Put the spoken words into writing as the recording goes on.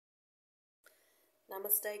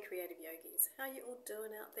Namaste, creative yogis. How you all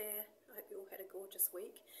doing out there? I hope you all had a gorgeous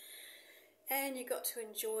week. And you got to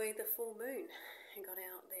enjoy the full moon and got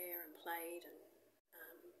out there and played and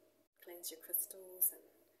cleansed your crystals and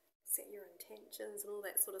set your intentions and all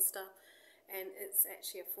that sort of stuff. And it's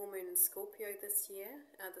actually a full moon in Scorpio this year,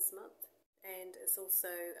 this month. And it's also,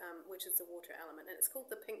 which is the water element. And it's called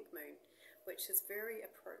the pink moon, which is very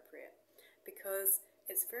appropriate because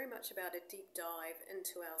it's very much about a deep dive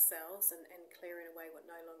into ourselves and clearing away what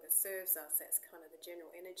no longer serves us. That's kind of the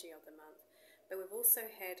general energy of the month. But we've also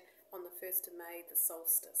had, on the 1st of May, the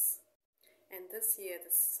solstice. And this year,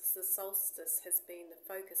 the solstice has been, the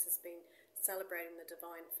focus has been celebrating the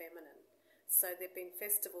divine feminine. So there have been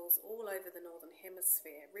festivals all over the Northern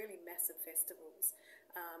Hemisphere, really massive festivals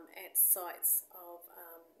at sites of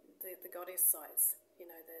the goddess sites, you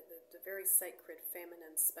know, the very sacred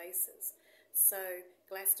feminine spaces. So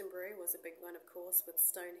Glastonbury was a big one, of course, with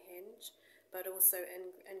Stonehenge, but also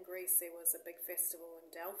in Greece there was a big festival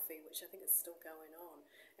in Delphi, which I think is still going on,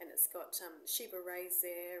 and it's got Shiva Rays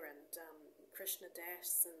there and Krishna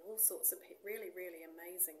Das and all sorts of really, really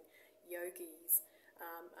amazing yogis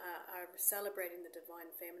are celebrating the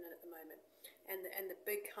divine feminine at the moment, and the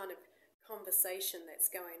big kind of conversation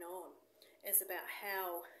that's going on is about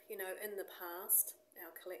how, you know, in the past,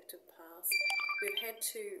 our collective past, we've had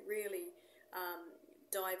to really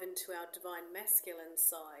dive into our divine masculine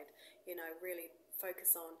side, you know, really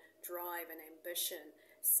focus on drive and ambition,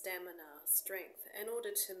 stamina, strength, in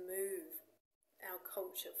order to move our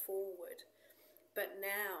culture forward. But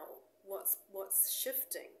now what's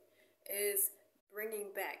shifting is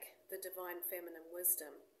bringing back the divine feminine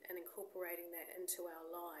wisdom and incorporating that into our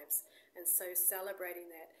lives, and so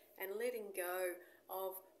celebrating that and letting go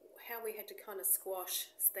of how we had to kind of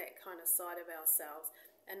squash that kind of side of ourselves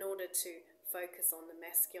in order to focus on the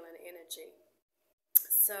masculine energy.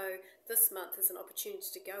 So this month is an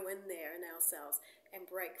opportunity to go in there in ourselves and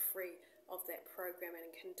break free of that programming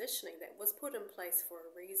and conditioning that was put in place for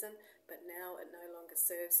a reason, but now it no longer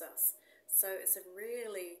serves us. So it's a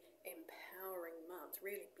really empowering month,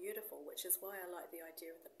 really beautiful, which is why I like the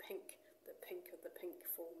idea of the pink of the pink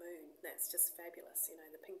full moon. That's just fabulous, you know,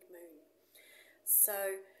 the pink moon.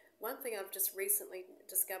 So one thing I've just recently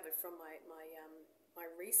discovered from my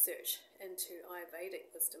research into Ayurvedic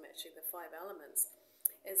wisdom, actually the 5 elements,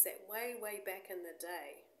 is that way back in the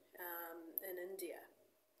day in India,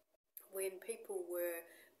 when people were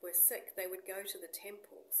sick, they would go to the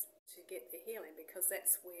temples to get their healing because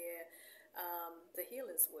that's where the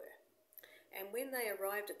healers were. And when they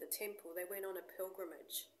arrived at the temple, they went on a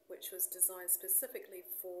pilgrimage, which was designed specifically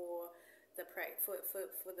for the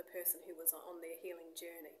person who was on their healing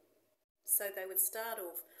journey. So they would start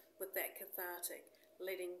off with that cathartic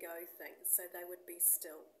letting go thing. So they would be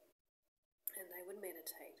still, and they would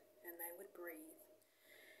meditate, and they would breathe.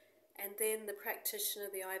 And then the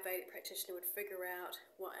practitioner, the Ayurvedic practitioner, would figure out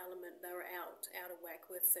what element they were out of whack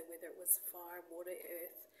with, so whether it was fire, water,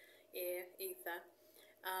 earth, air, ether,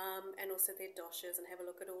 and also their doshas, and have a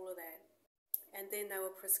look at all of that. And then they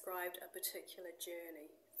were prescribed a particular journey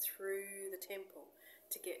through the temple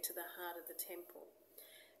to get to the heart of the temple.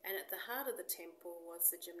 And at the heart of the temple was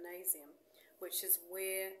the gymnasium, which is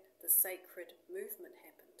where the sacred movement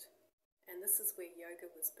happened. And this is where yoga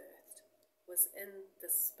was birthed, was in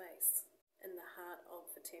this space, in the heart of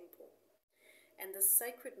the temple. And the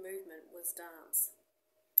sacred movement was dance.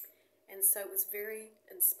 And so it was very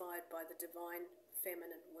inspired by the divine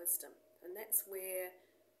feminine wisdom. And that's where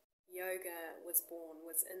yoga was born,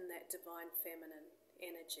 was in that divine feminine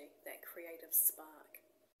energy, that creative spark.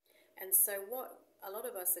 And so what a lot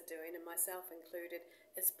of us are doing, and myself included,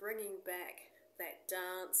 is bringing back that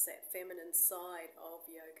dance, that feminine side of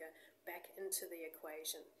yoga back into the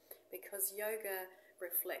equation, because yoga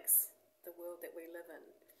reflects the world that we live in,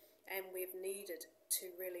 and we've needed to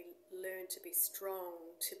really learn to be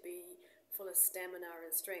strong, to be full of stamina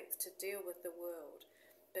and strength to deal with the world.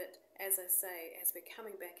 But as I say, as we're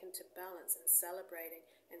coming back into balance and celebrating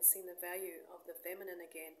and seeing the value of the feminine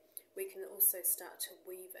again, we can also start to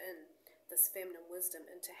weave in this feminine wisdom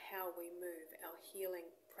into how we move our healing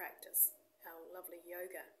practice, our lovely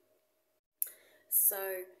yoga.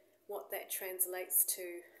 So what that translates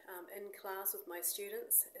to in class with my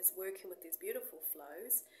students is working with these beautiful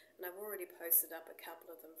flows, and I've already posted up a couple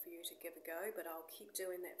of them for you to give a go, but I'll keep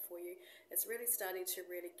doing that for you. It's really starting to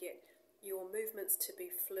really get your movements to be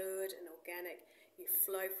fluid and organic. You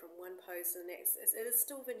flow from one pose to the next. It is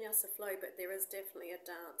still vinyasa flow, but there is definitely a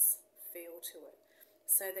dance feel to it,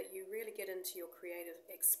 so that you really get into your creative,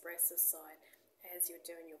 expressive side as you're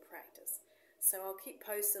doing your practice. So I'll keep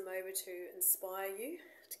posting them over to inspire you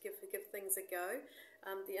to give things a go.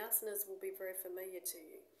 The asanas will be very familiar to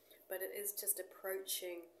you, but it is just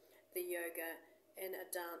approaching the yoga in a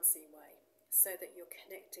dancey way so that you're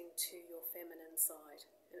connecting to your feminine side.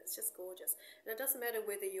 And it's just gorgeous. And it doesn't matter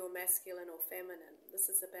whether you're masculine or feminine. This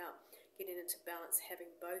is about getting into balance,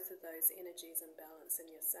 having both of those energies in balance in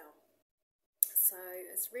yourself. So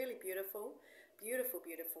it's really beautiful, beautiful,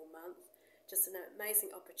 beautiful month. Just an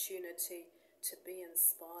amazing opportunity to be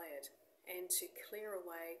inspired and to clear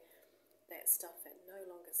away that stuff that no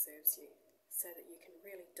longer serves you so that you can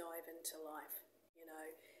really dive into life, you know,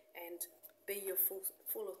 and be your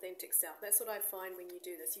full authentic self. That's what I find when you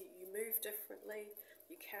do this. You move differently,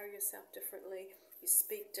 you carry yourself differently, you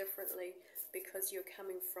speak differently because you're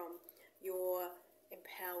coming from your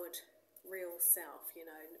empowered real self, you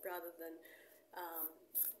know, rather than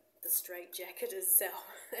the straight-jacketed self.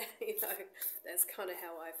 You know, that's kind of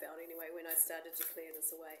how I felt anyway when I started to clear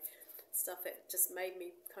this away. Stuff that just made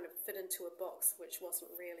me kind of fit into a box which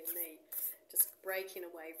wasn't really me. Just breaking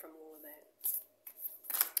away from all of that.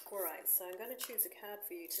 Alright, so I'm going to choose a card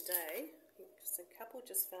for you today. Just a couple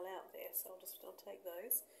just fell out there, so I'll take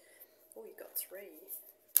those. Oh, you've got 3.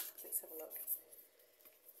 Let's have a look.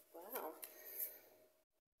 Wow.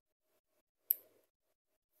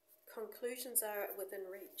 Conclusions are within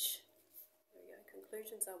reach. There we go.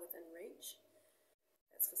 Conclusions are within reach.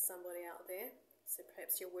 That's for somebody out there. So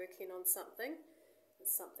perhaps you're working on something and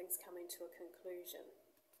something's coming to a conclusion.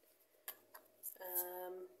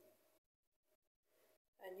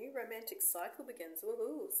 A new romantic cycle begins.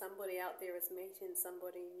 Woohoo! Somebody out there is meeting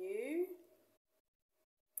somebody new.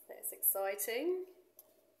 That's exciting.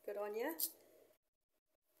 Good on you.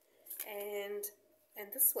 And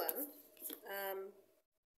this one,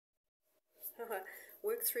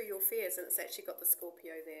 work through your fears, and it's actually got the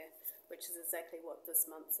Scorpio there, which is exactly what this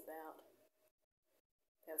month's about.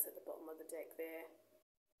 That was at the bottom of the deck there.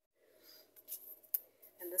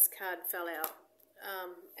 And this card fell out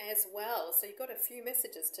as well. So you've got a few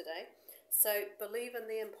messages today. So believe in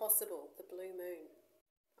the impossible, the blue moon.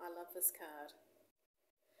 I love this card.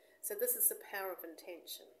 So this is the power of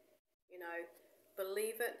intention. You know,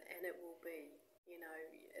 believe it and it will be. You know,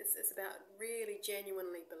 it's about really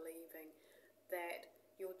genuinely believing that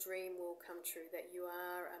your dream will come true, that you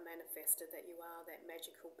are a manifester, that you are that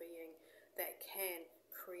magical being that can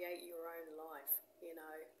create your own life, you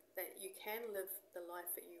know, that you can live the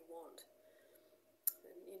life that you want.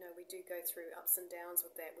 And, you know, we do go through ups and downs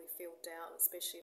with that. We feel doubt, especially